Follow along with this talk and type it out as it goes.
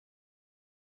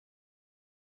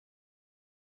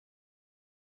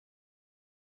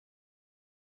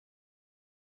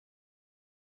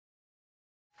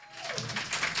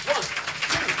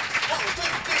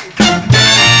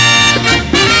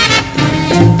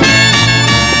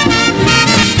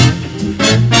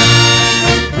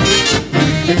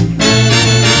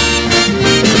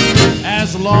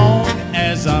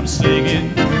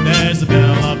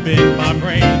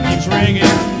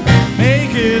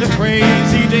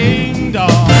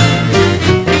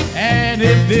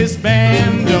this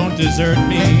band don't desert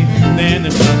me, then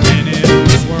there's nothing in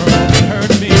this world that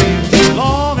hurt me,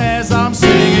 long as I'm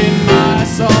singing my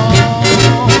song.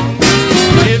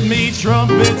 Give me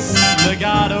trumpets,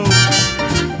 legato,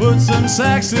 put some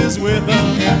saxes with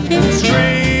them,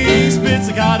 strings,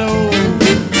 pizzicato,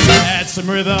 add some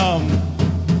rhythm.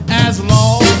 As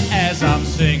long as I'm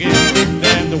singing,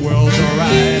 then the world's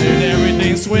alright and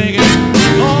everything's swinging,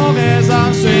 long as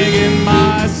I'm singing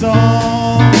my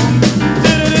song.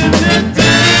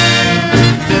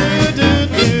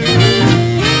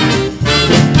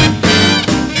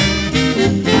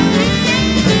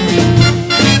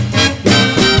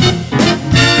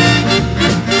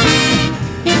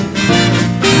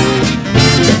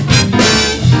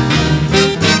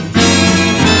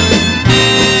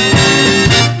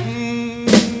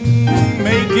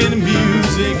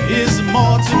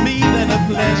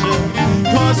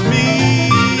 Cause me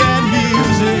and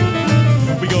music,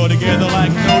 we go together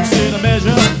like notes in a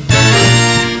measure.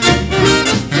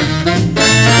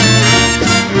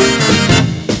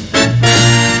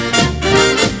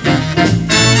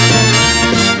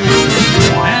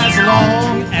 As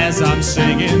long as I'm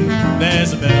singing,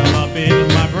 there's a bell up in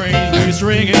my brain who's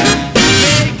ringing.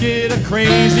 Make it a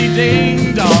crazy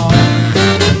ding dong.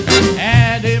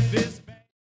 And if this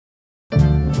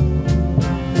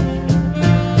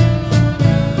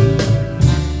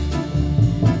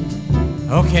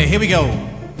okay, here we go.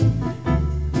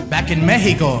 Back in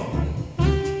Mexico,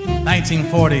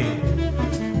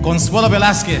 1940, Consuelo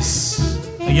Velázquez,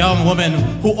 a young woman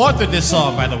who authored this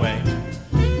song, by the way.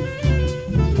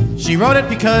 She wrote it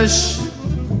because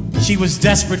she was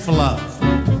desperate for love,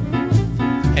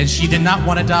 and she did not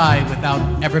want to die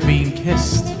without ever being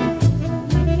kissed.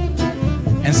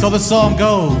 And so the song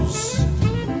goes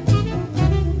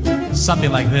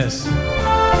something like this.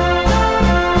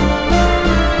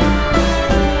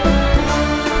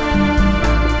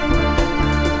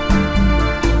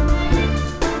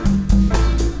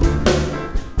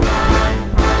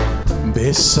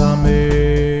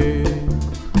 Bésame,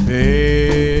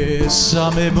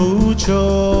 bésame mucho,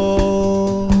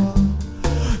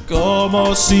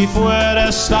 como si fuera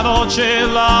esta noche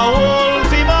la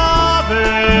última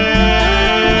vez.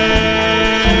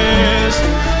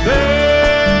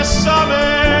 Bésame,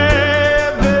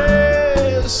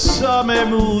 bésame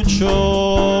mucho,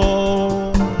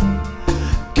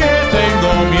 que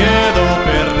tengo miedo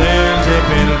perderte,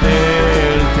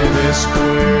 perderte después.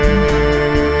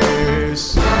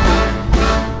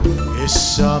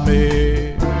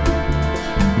 Bésame,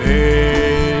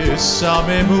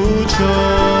 bésame mucho,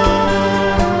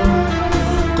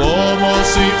 como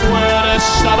si fuera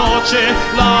esta noche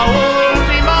la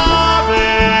última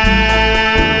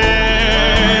vez.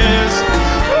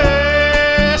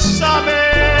 Bésame,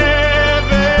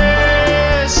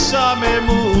 bésame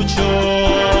mucho,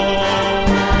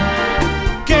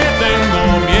 que tengo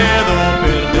miedo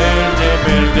perderte,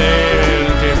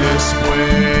 perderte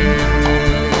después.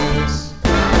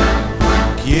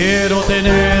 Quiero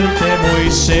tenerte muy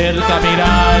cerca,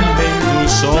 mirarme en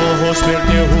tus ojos,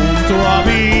 verte junto a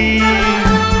mí.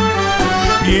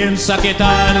 Piensa que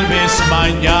tal vez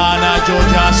mañana yo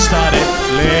ya estaré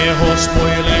lejos,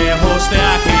 muy lejos de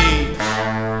aquí.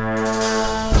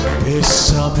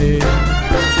 Bésame,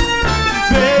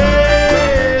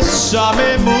 bésame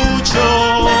mucho,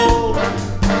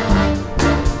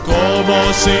 como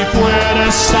si fuera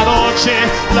esta noche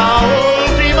la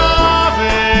última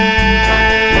vez.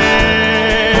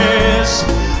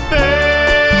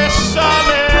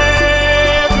 Bésame,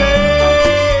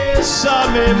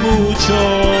 bésame mucho,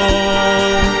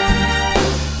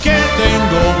 que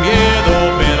tengo miedo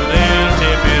perderte,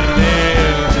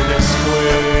 perderte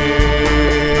después.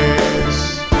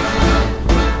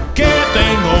 Que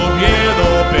tengo miedo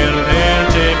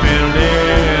perderte,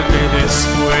 perderte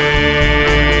después.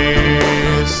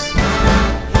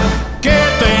 Que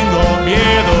tengo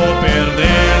miedo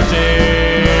perderte,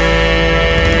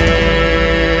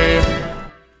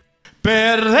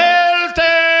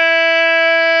 perderte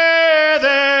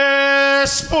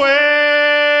después.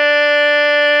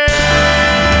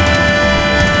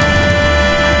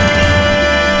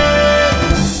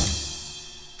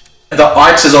 The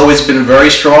arts has always been very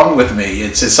strong with me.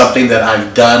 It's something that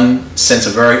I've done since a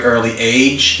very early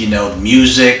age, you know,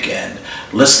 music and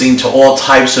listening to all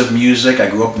types of music. I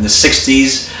grew up in the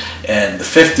 60s and the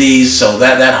 50s, so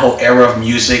that whole era of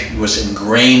music was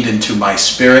ingrained into my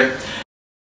spirit.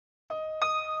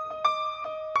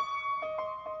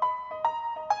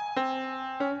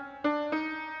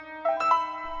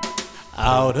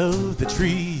 Out of the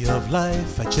tree of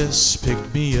life, I just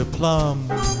picked me a plum.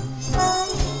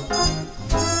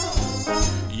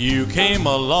 You came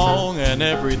along and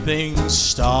everything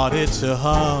started to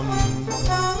hum.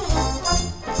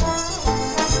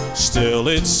 Still,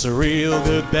 it's a real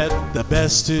good bet, the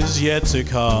best is yet to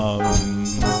come.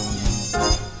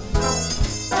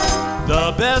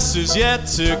 The best is yet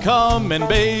to come, and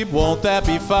babe, won't that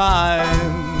be fine?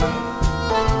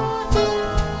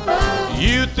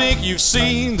 You think you've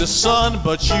seen the sun,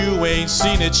 but you ain't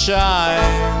seen it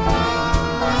shine.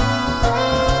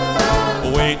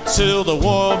 Wait till the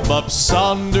warm-up's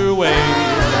underway.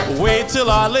 Wait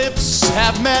till our lips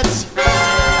have met.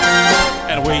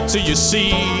 And wait till you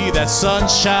see that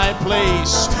sunshine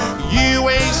place. You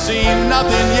ain't seen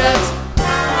nothing yet.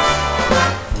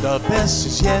 The best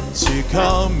is yet to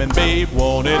come, and babe,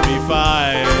 won't it be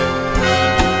fine?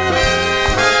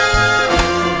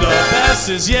 The best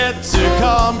is yet to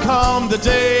come, come the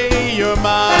day you're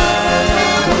mine.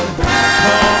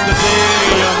 Come the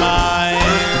day you're mine.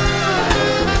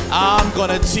 I'm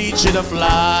gonna teach you to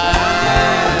fly.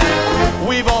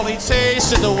 We've only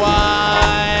tasted the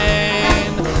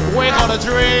wine. We're gonna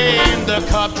drain the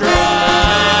cup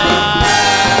dry.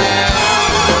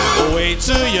 Wait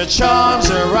till your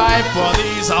charms are ripe for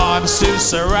these arms to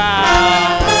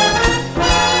surround.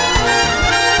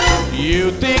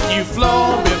 You think you've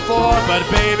flown before, but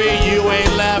baby, you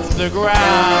ain't left the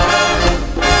ground.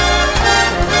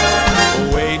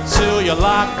 Wait till you're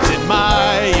locked in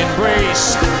my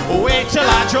embrace. Wait till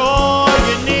I draw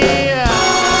you near.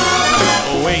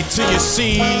 Wait till you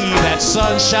see that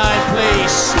sunshine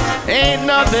place. Ain't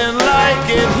nothing like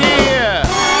it here.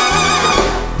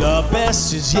 The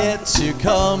best is yet to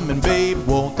come, and babe,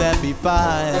 won't that be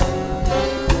fine?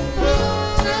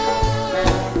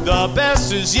 The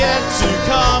best is yet to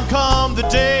come, come the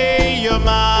day you're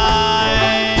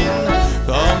mine.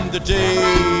 Come the day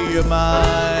you're mine,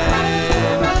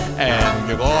 and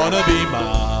you're gonna be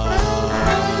mine.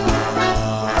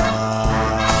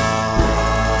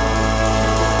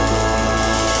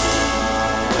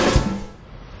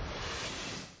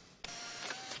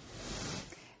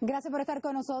 Gracias por estar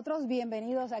con nosotros,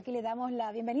 bienvenidos, aquí le damos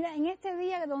la bienvenida en este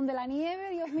día donde la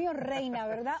nieve, Dios mío, reina,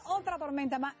 ¿verdad? Otra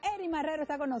tormenta más. Marrero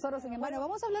está con nosotros, sin embargo. Bueno,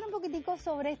 vamos a hablar un poquitico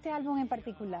sobre este álbum en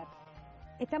particular.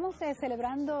 Estamos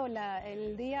celebrando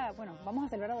el día, bueno, vamos a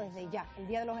celebrarlo desde ya, el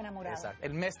Día de los Enamorados. Exacto,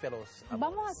 el mes de los amores.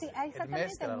 Vamos a,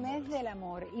 exactamente, el mes del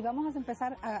amor, y vamos a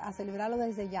empezar a celebrarlo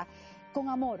desde ya, con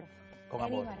amor. Con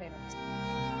amor. Marrero.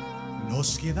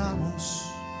 Nos quedamos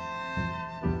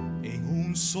en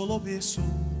un solo beso.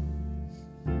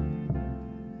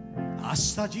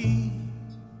 Hasta allí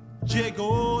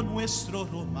llegó nuestro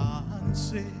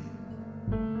romance.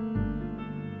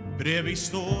 Breve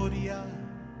historia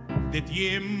de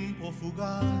tiempo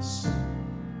fugaz.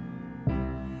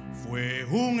 Fue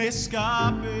un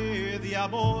escape de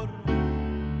amor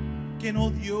que no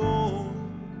dio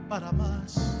para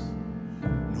más.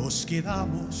 Nos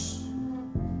quedamos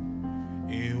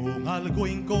en un algo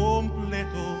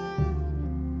incompleto.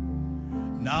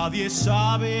 Nadie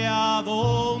sabe a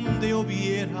dónde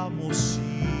hubiéramos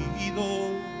ido,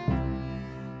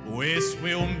 pues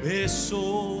fue un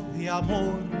beso de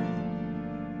amor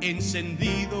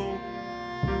encendido,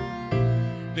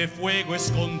 de fuego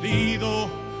escondido,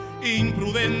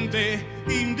 imprudente,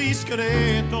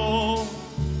 indiscreto.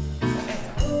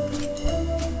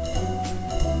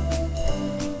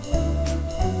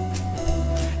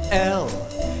 L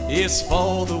is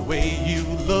for the way you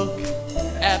look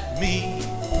at me.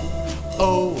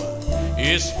 O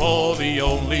is for the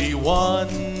only one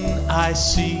I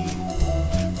see.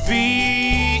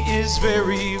 V is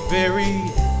very, very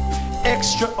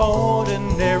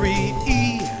extraordinary.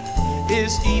 E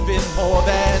is even more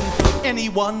than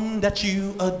anyone that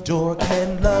you adore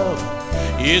can love.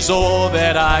 Is all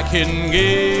that I can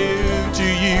give to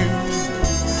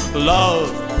you. Love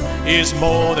is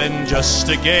more than just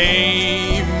a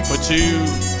game for two.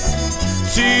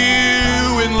 Two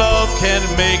in love can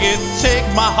make it. Take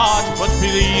my heart, but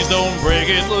please don't break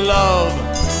it. Love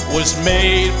was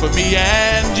made for me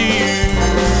and you.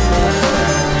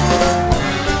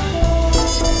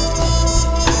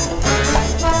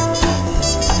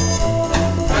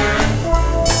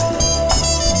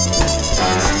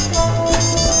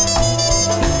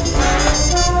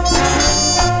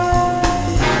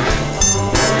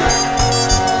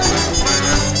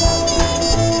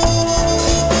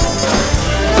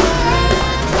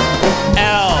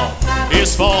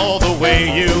 For the way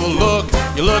you look,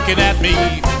 you're looking at me.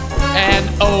 And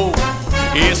O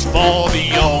is for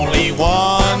the only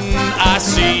one I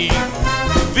see.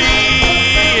 V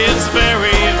is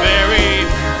very, very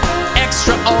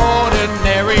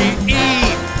extraordinary.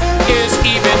 E is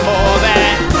even more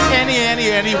than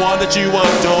anyone that you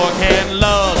adore can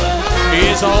love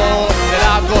is all that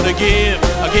I'm gonna give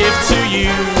to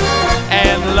you.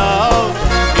 And love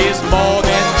is more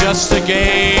than just a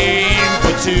game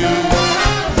for two.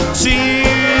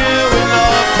 Till when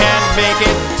love can make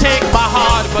it